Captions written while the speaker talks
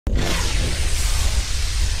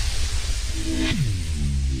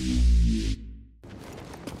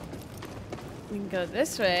Go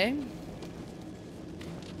this way.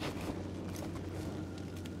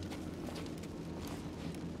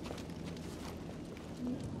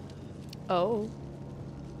 Oh.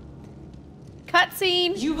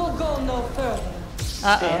 Cutscene! You will go no further.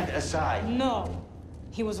 Stand aside. No.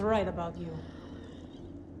 He was right about you.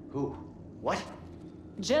 Who? What?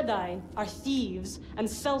 Jedi are thieves and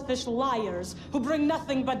selfish liars who bring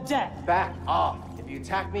nothing but death. Back off. If you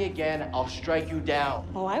attack me again, I'll strike you down.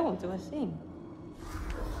 Oh, I won't do a thing.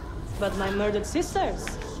 But my murdered sisters.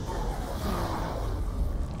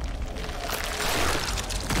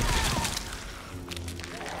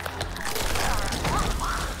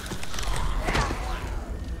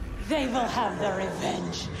 They will have their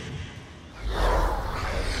revenge.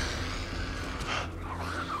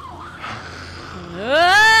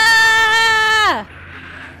 Ah!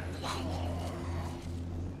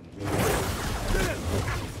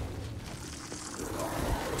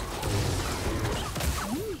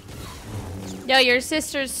 Yo, your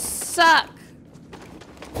sisters suck.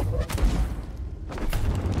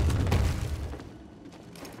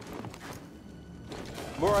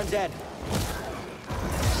 More undead.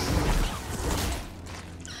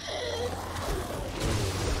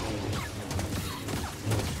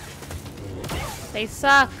 They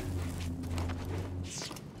suck.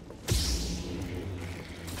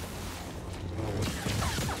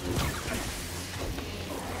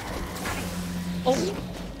 Oh.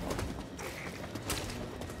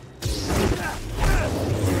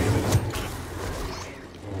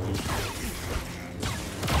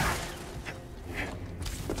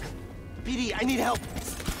 BD, I need help.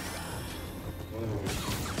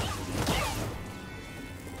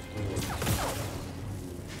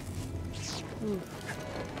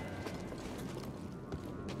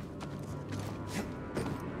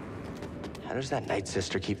 How does that Night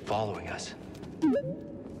Sister keep following us?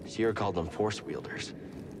 Sierra called them Force wielders,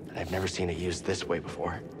 and I've never seen it used this way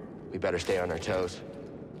before. We better stay on our toes.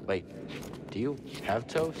 Wait, do you have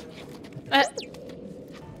toes?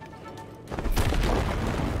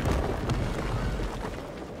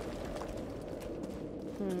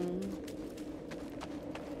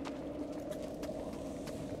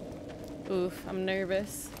 Oof, I'm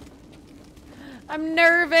nervous. I'm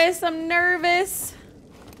nervous, I'm nervous.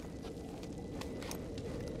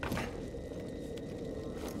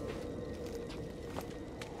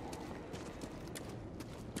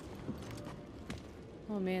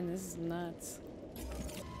 Oh man, this is nuts.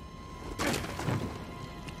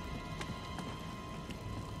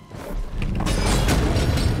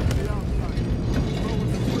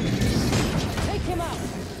 Take him out.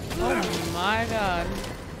 Oh my god.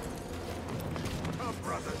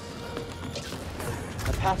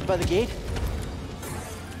 I passed by the gate.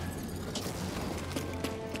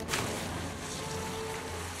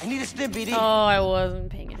 I need a stim, BD. Oh, I wasn't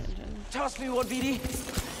paying attention. Toss me one, BD.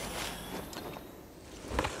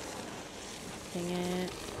 Dang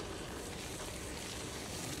it.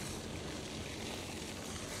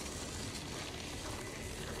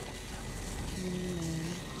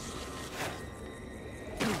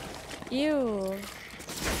 Ew.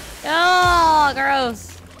 Oh, gross.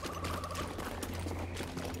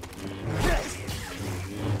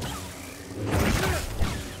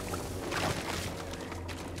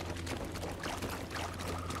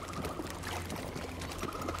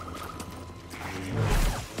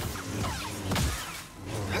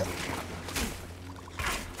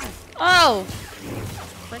 Oh!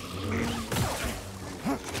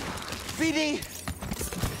 BD!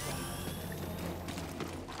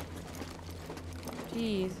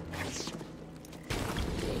 Jeez.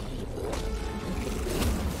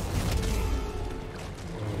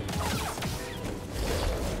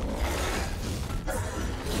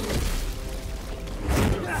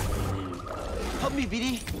 Help me,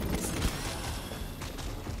 BD!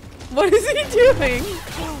 What is he doing?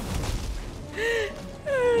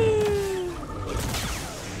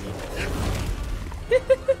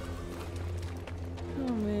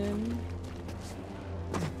 Oh man.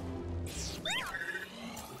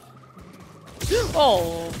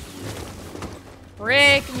 Oh.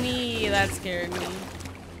 Frick me. That scared me.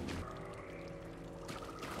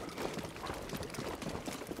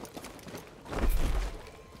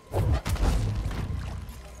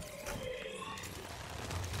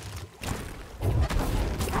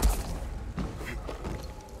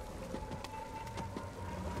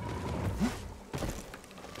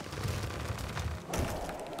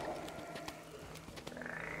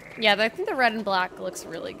 Yeah, I think the red and black looks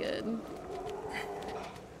really good.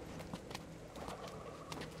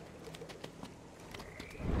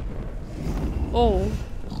 Oh.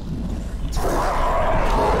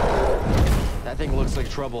 That thing looks like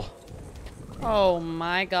trouble. Oh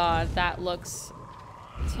my god, that looks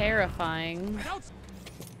terrifying.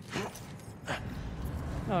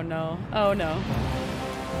 Oh no. Oh no.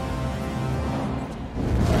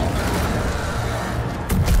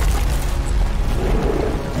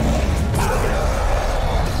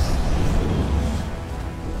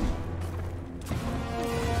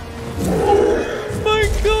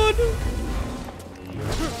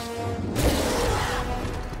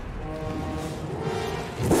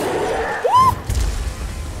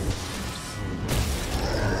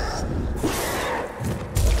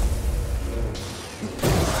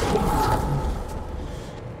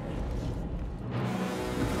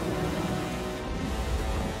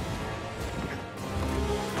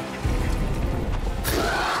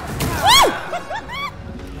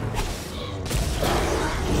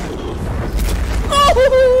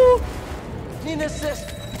 Need an assist.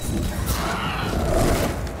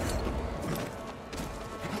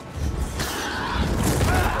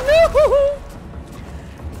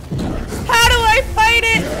 How do I fight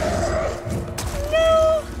it?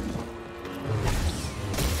 No.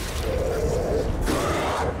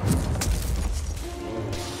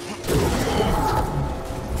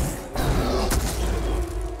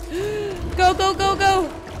 Go, go, go, go.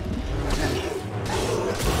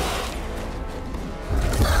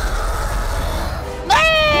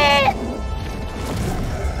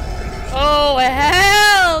 Oh,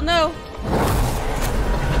 hell no.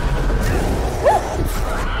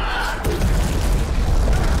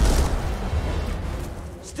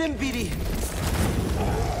 Stim BD.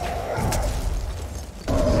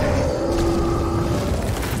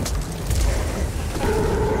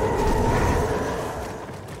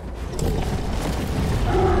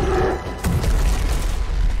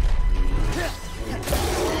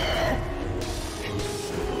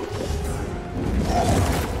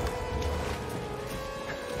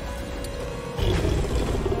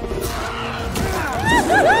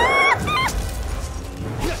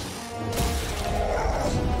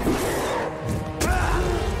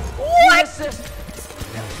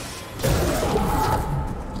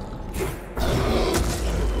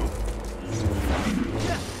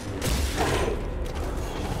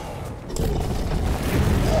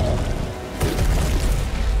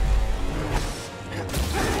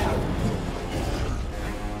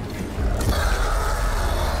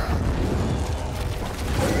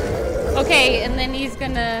 Okay, and then he's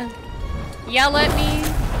gonna yell at me.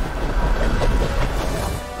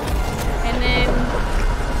 And then...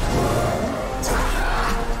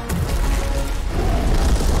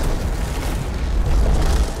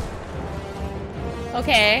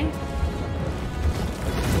 Okay.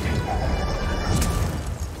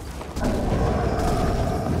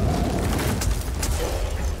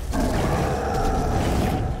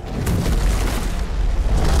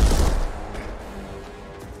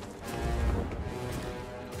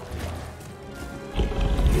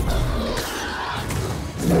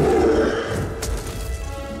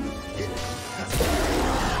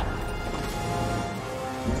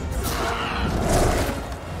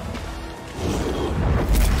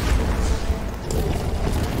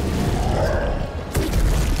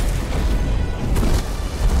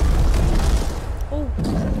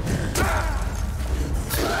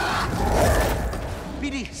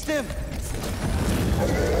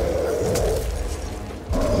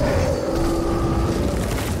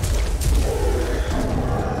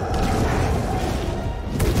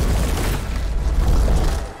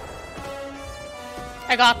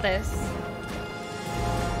 I got this.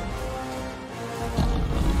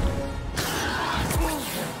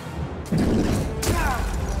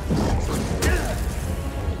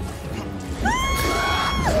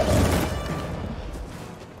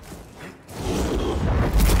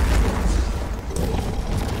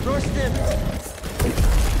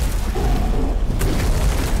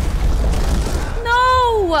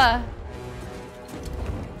 No!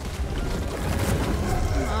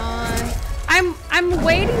 I'm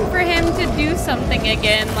waiting for him to do something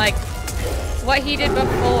again, like what he did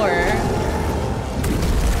before.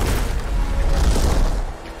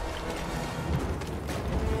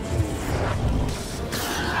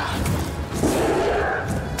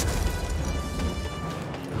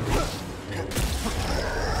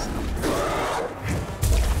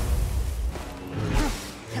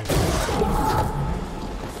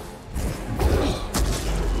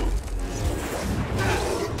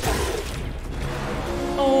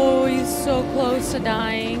 To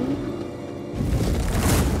dying.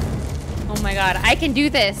 Oh my god, I can do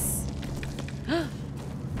this.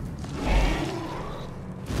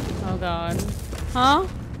 Oh god. Huh?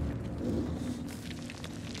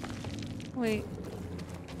 Wait.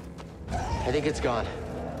 I think it's gone.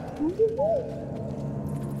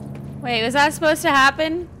 Wait, was that supposed to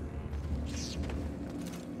happen?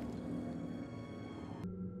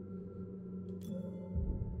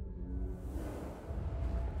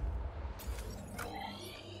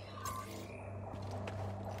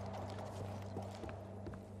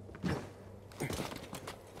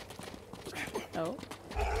 Oh.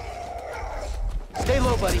 Stay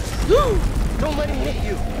low, buddy. Don't let him hit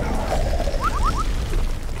you.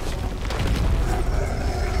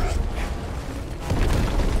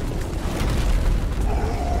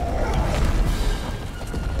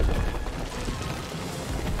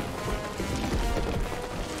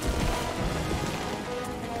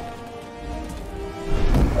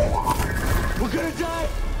 We're gonna die.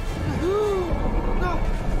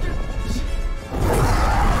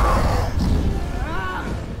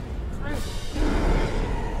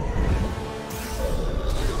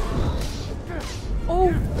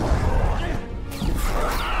 Oh.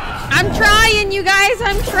 I'm trying, you guys.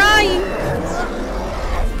 I'm trying.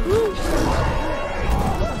 Woo.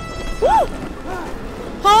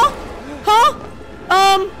 Huh?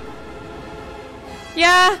 Huh?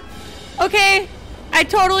 Yeah. Okay. I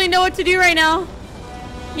totally know what to do right now.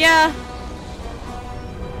 Yeah.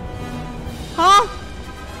 Huh?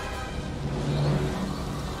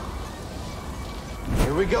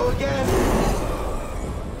 Here we go again.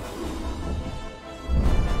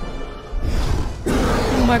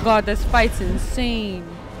 Oh my god, this fight's insane.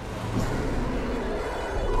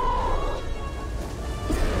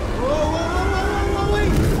 Whoa,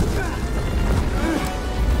 wait.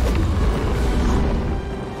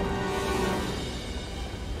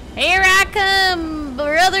 Here I come,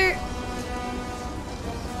 brother.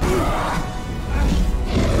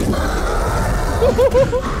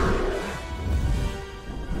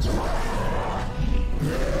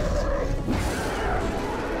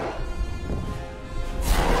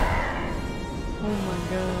 Oh my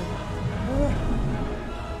god.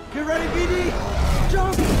 Get ready, BD.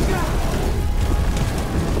 Jump.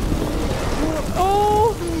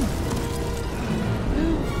 Oh.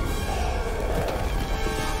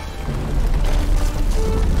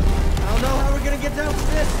 I don't know how we're gonna get down from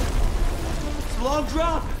this. It's a long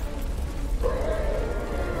drop.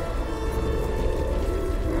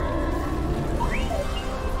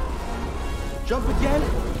 Jump again.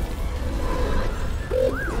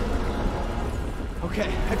 Okay,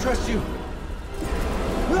 I trust you.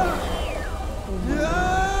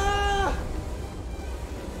 Ah!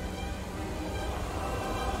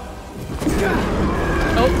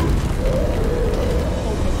 Oh.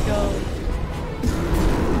 Oh my god.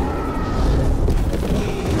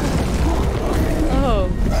 Oh,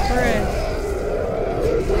 frick.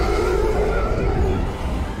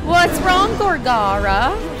 What's wrong, Gorgara?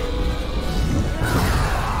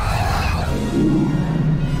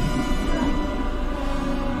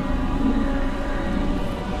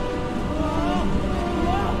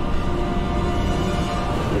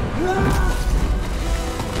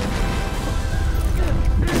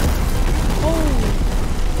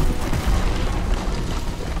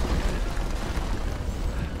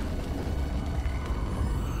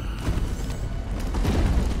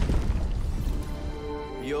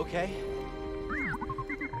 You okay?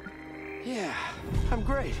 Yeah, I'm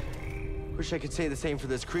great. Wish I could say the same for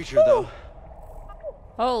this creature, though.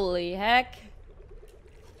 Holy heck.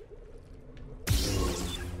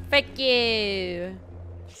 Frick you.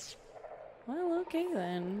 Well, okay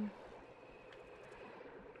then.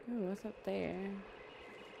 Ooh, what's up there?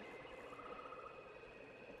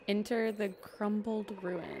 Enter the crumbled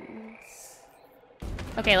ruins.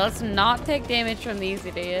 Okay, let's not take damage from these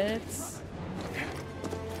idiots.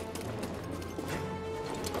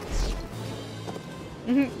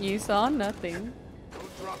 You saw nothing.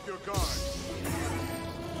 Don't drop your guard.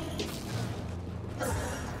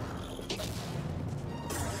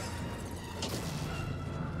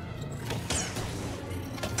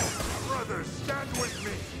 Brothers, stand with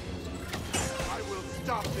me. I will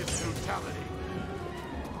stop this brutality.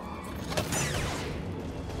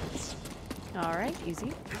 All right,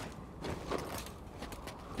 easy.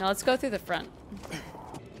 Now let's go through the front.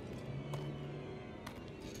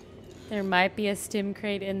 There might be a stim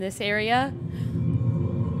crate in this area.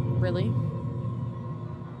 Really?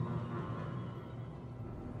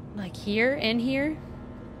 Like here, in here?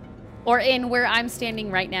 Or in where I'm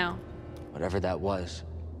standing right now? Whatever that was,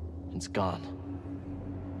 it's gone.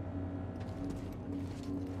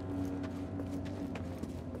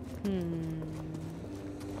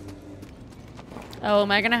 Oh,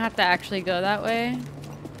 am I gonna have to actually go that way?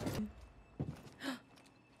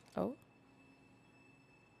 Oh.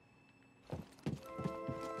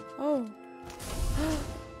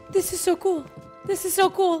 This is so cool. This is so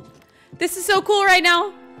cool. This is so cool right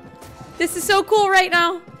now. This is so cool right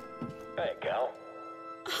now. Hey, Cal.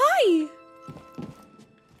 Hi.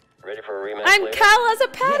 Ready for a rematch I'm later? Cal as a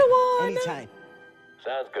Padawan. Anytime.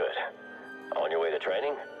 Sounds good. On your way to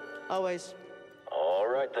training? Always. All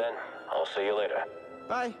right, then. I'll see you later.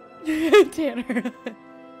 Bye. Tanner.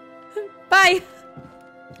 Bye.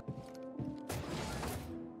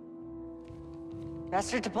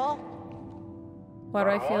 Master DePaul? Why do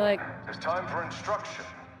I feel like? It's time for instruction.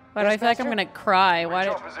 Why do I feel like I'm gonna cry? Why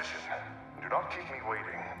Reach do? your position. Do not keep me waiting.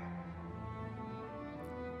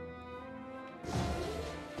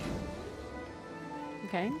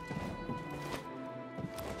 Okay.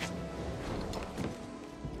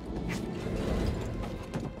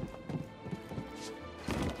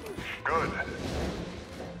 Good.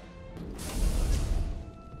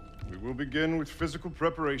 We will begin with physical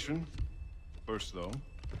preparation. First, though,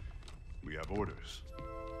 we have orders.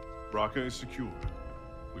 Braca is secure.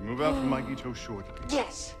 We move out from Magneto shortly.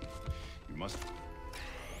 Yes. You must...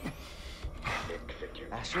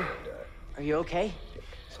 Master, are you okay?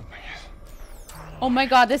 Something is... Oh my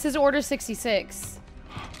God, this is Order 66.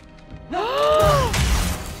 Oh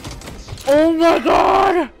my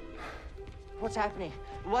God! What's happening?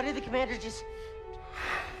 Why did the commander just...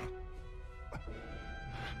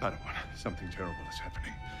 Padawan, something terrible is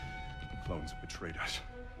happening. The clones have betrayed us.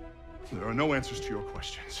 There are no answers to your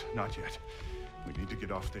questions. Not yet. We need to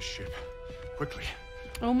get off this ship. Quickly.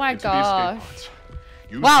 Oh my Into the escape gosh. pods.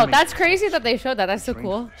 Use Wow, the that's matrix. crazy that they showed that. That's so Train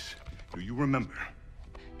cool. for this. Do you remember?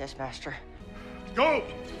 Yes, Master. Go!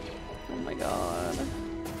 Oh my God.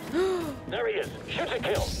 There he is. Shoot to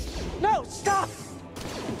kill. No, stop!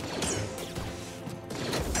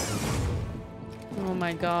 Oh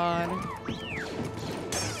my God.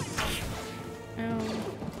 Ow.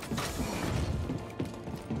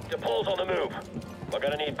 DePaul's on the move. We're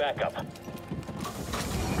gonna need backup.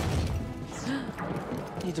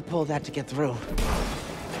 Need to pull that to get through.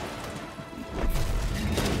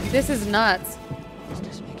 This is nuts. This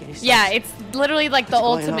doesn't make any sense. Yeah, it's literally like the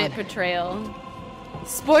What's going ultimate on? betrayal.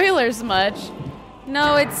 Spoilers much?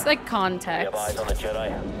 No, it's like We context. have eyes on the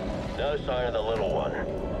Jedi. No sign of the little one.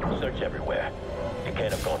 Search everywhere. You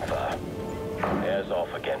can't have gone far. Air's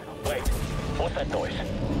off again. Wait. What's that noise?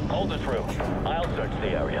 Hold the room. I'll search the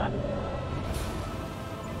area.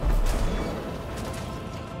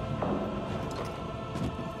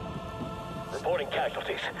 Reporting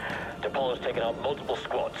casualties. DePaul has taken out multiple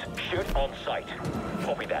squads. Shoot on sight.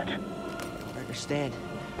 Copy that. I understand.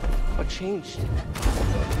 What changed?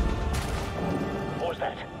 What was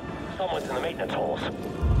that? Someone's in the maintenance halls.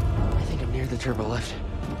 I think I'm near the turbo lift.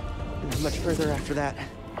 It was much further after that.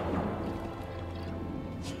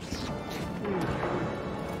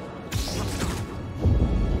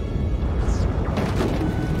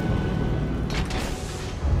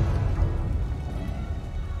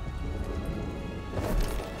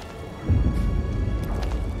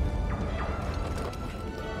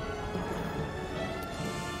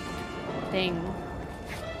 Dang.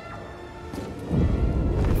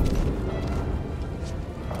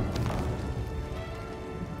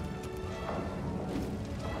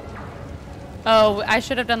 Oh, I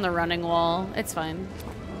should have done the running wall. It's fine.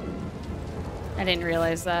 I didn't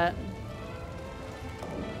realize that.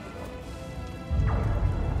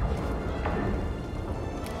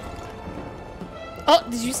 Oh,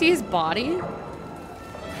 did you see his body?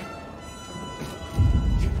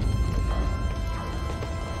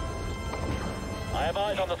 I have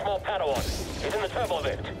eyes on the small Padawan. He's in the turbo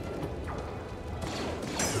lift.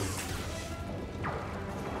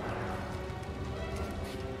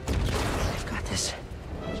 I've got this.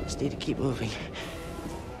 Just need to keep moving.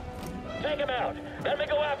 Take him out. Then we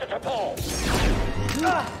go after DePaul.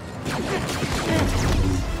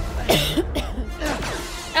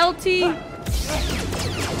 LT.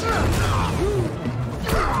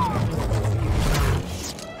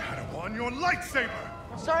 Padawan, your lightsaber!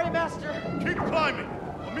 Sorry, Master. Keep climbing.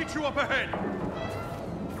 I'll meet you up ahead.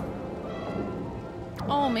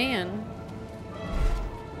 Oh man.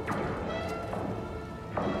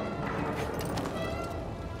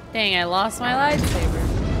 Dang, I lost my lightsaber.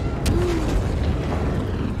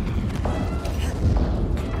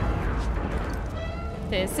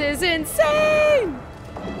 This is insane!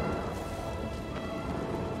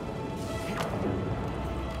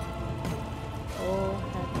 Oh,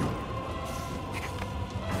 heck.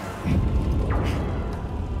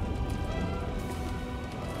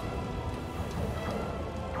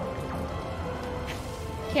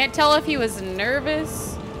 Can't tell if he was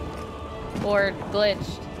nervous or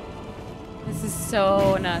glitched. This is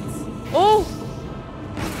so nuts. Oh!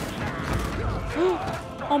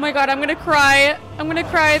 Oh my god, I'm gonna cry. I'm gonna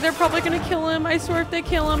cry. They're probably gonna kill him. I swear if they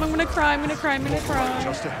kill him, I'm gonna cry. I'm gonna cry. I'm gonna cry.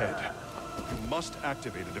 Just ahead. You must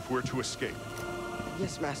activate it if we're to escape.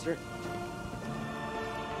 Yes, Master.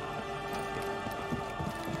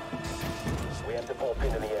 We have to pull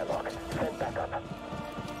pin in the airlock. Send back up.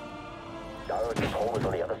 Darius' hole is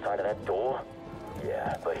on the other side of that door?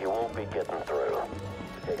 Yeah, but he won't be getting through.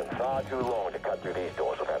 It's taken far too long to cut through these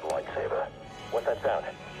doors with that lightsaber. What's that sound?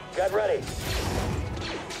 Get ready!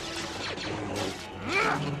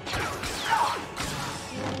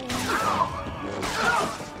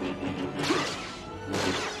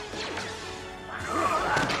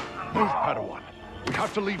 Move, Padawan. We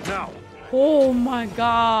have to leave now. Oh my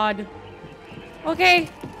god. Okay.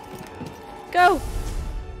 Go.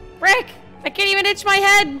 Rick! I can't even itch my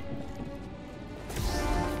head.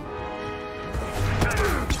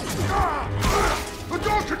 The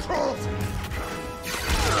door controls!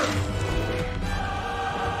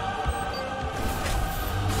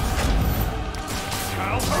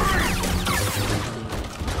 Cal, hurry!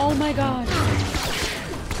 Oh my god.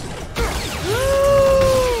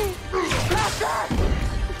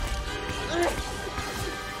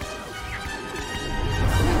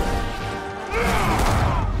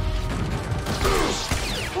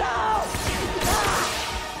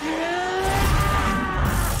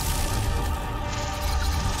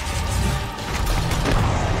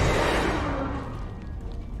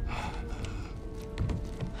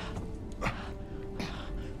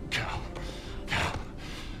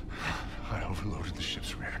 I overloaded the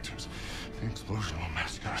ship's reactors. The explosion will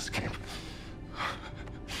mask our escape.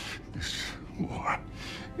 This war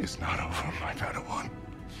is not over, my Padawan.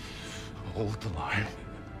 Hold the line.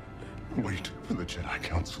 Wait for the Jedi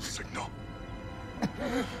Council signal.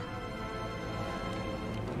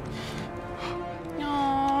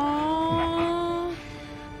 Aww.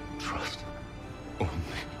 Trust only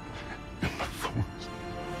in the Force.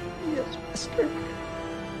 Yes, Master.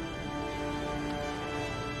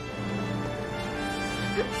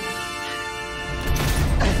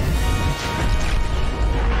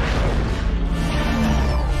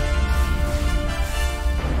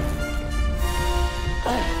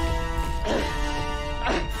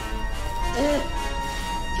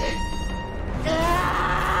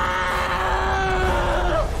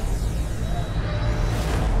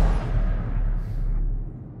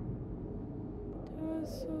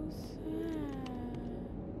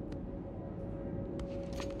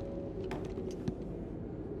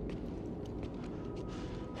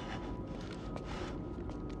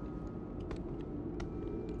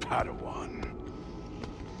 Padawan.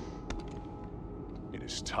 It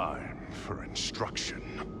is time for instruction.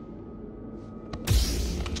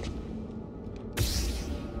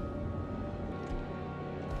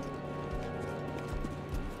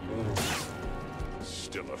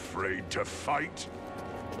 Still afraid to fight?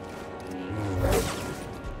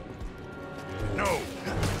 No!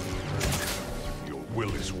 Your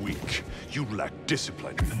will is weak. You lack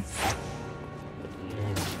discipline.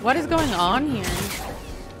 What is going on here?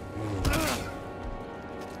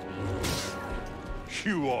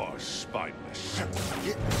 You are spineless.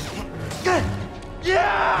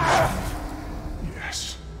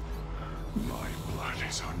 Yes. My blood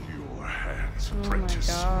is on your hands, apprentice.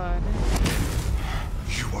 Oh my god.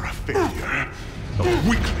 You are a failure, a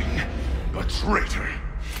weakling, a traitor.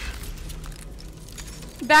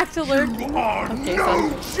 Back to lurk. You are Okay,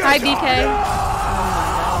 no so hi Jedi. BK.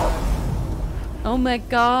 Oh my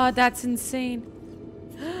god, that's insane.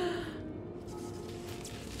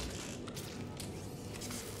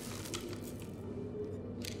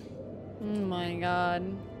 Oh my god.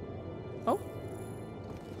 Oh,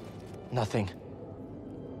 Nothing.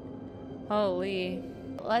 holy.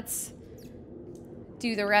 Let's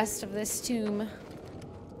do the rest of this tomb.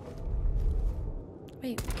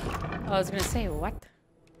 Wait, I was gonna say, what?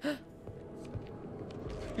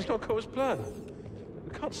 It's not go as planned.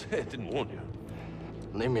 We can't say I didn't warn you.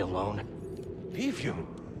 Leave me alone. Leave you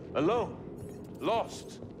alone,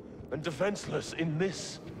 lost, and defenseless in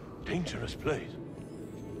this dangerous place.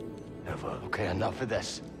 Never. Okay, enough of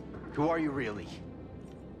this. Who are you really?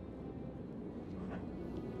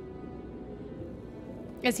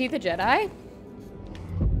 Is he the Jedi?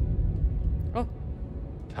 Oh,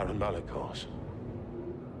 Taron Malikos.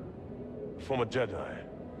 Former Jedi.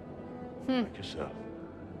 Like yourself.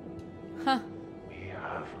 huh. We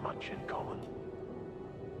have much in common.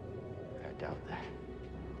 I doubt that.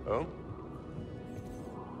 Oh?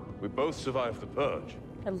 We both survived the Purge.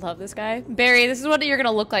 I love this guy. Barry, this is what you're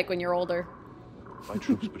gonna look like when you're older. My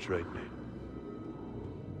troops betrayed me.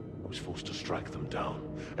 I was forced to strike them down,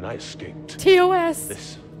 and I escaped. TOS!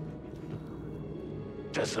 This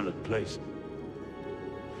desolate place.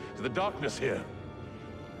 The darkness here,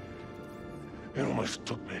 it almost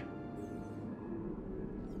took me.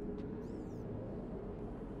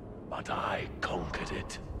 But I conquered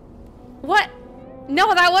it. What?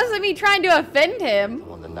 No, that wasn't me trying to offend him.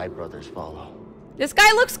 When the Night Brothers follow. This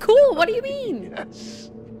guy looks cool. What do you mean?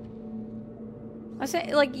 Yes. I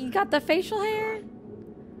say, like, you got the facial hair?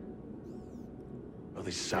 Well,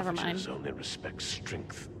 these Never savages mind. only respect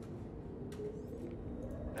strength.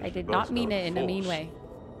 I did not mean it in a mean way.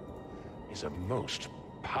 He's a most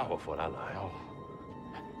powerful ally.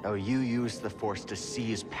 No, you used the Force to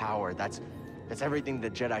seize power. That's everything the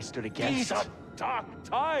Jedi stood against. These are dark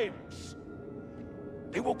times.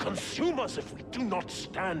 They will consume us if we do not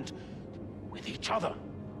stand with each other.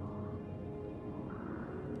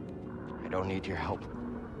 I don't need your help.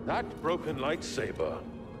 That broken lightsaber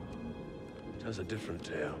tells a different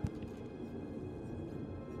tale.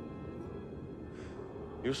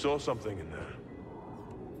 You saw something in there,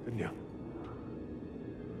 didn't you?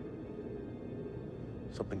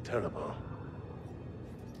 Something terrible.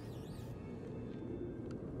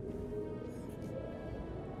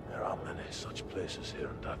 There are many such places here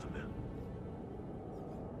in Dathomir.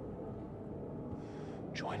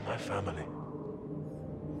 Join my family.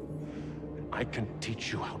 And I can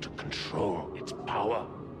teach you how to control its power.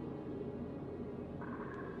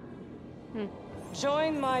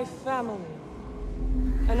 Join my family,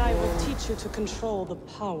 and I will teach you to control the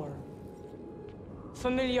power.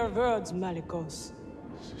 Familiar words, Malicos.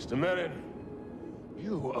 Sister Merrin,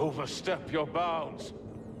 you overstep your bounds.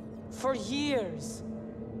 For years,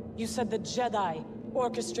 you said the Jedi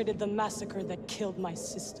orchestrated the massacre that killed my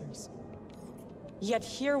sisters. Yet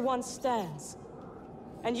here one stands,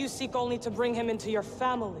 and you seek only to bring him into your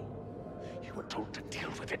family. You were told to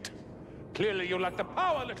deal with it. Clearly you lack the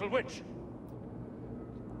power, little witch.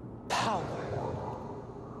 Power.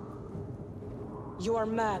 You are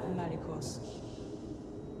mad, Malicos.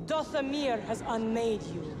 Dathomir has unmade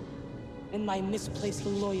you, and my misplaced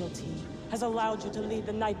loyalty has allowed you to lead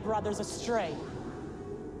the Night Brothers astray.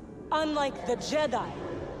 Unlike the Jedi,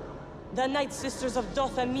 the Night Sisters of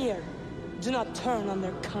Dathomir do not turn on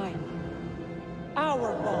their kind.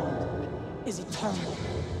 Our bond is eternal.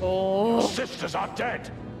 Your sisters are dead.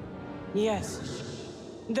 Yes,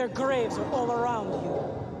 their graves are all around you.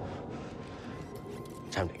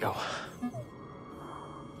 Time to go.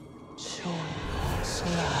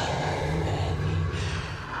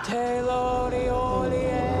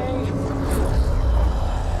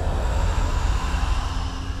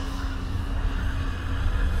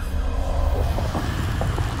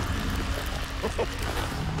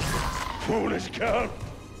 Foolish girl.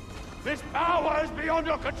 This power is beyond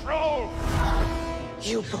your control.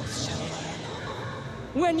 You both shall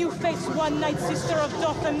learn. When you face one Night Sister of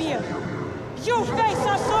Dathomir, you face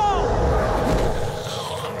us all!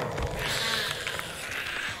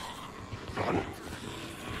 Run.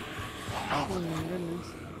 Oh my goodness.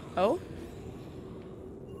 Oh?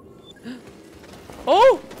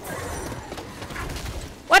 Oh!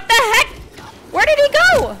 What the heck? Where did he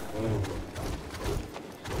go?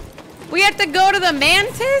 We have to go to the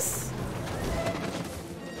Mantis?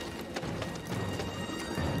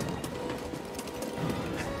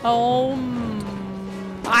 Oh,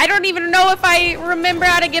 I don't even know if I remember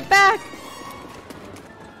how to get back.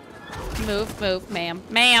 Move, move, ma'am.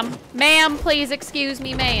 Ma'am, ma'am, please excuse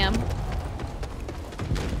me, ma'am.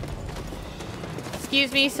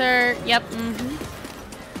 Excuse me, sir. Yep,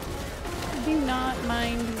 Do not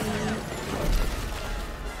mind me.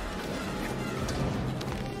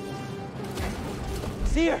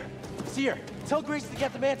 Seer! Seer! Tell Grace to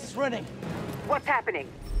get the Mantis running. What's happening?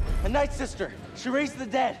 A Night Sister. She raised the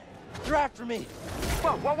dead. They're after me.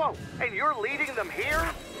 Whoa, whoa, whoa. And you're leading them here?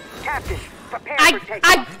 Captain, prepare for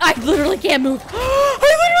takeoff. I literally can't move. I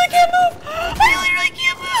literally can't move. I literally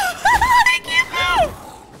can't move. I can't move.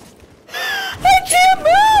 I can't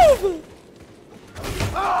move.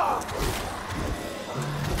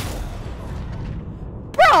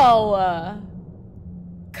 Bro.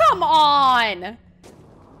 Come on.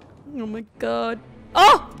 Oh my god.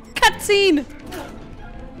 Oh, cutscene.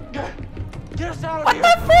 Get us out of What here! the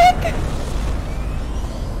frick?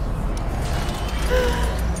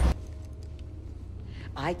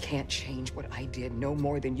 I can't change what I did no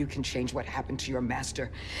more than you can change what happened to your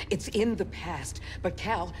master. It's in the past. But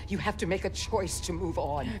Cal, you have to make a choice to move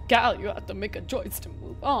on. Gal, you have to make a choice to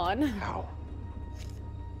move on. How?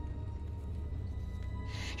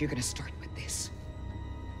 You're gonna start with this.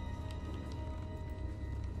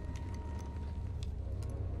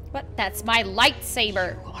 What? That's my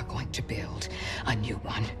lightsaber. You are going to build a new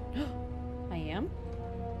one. I am?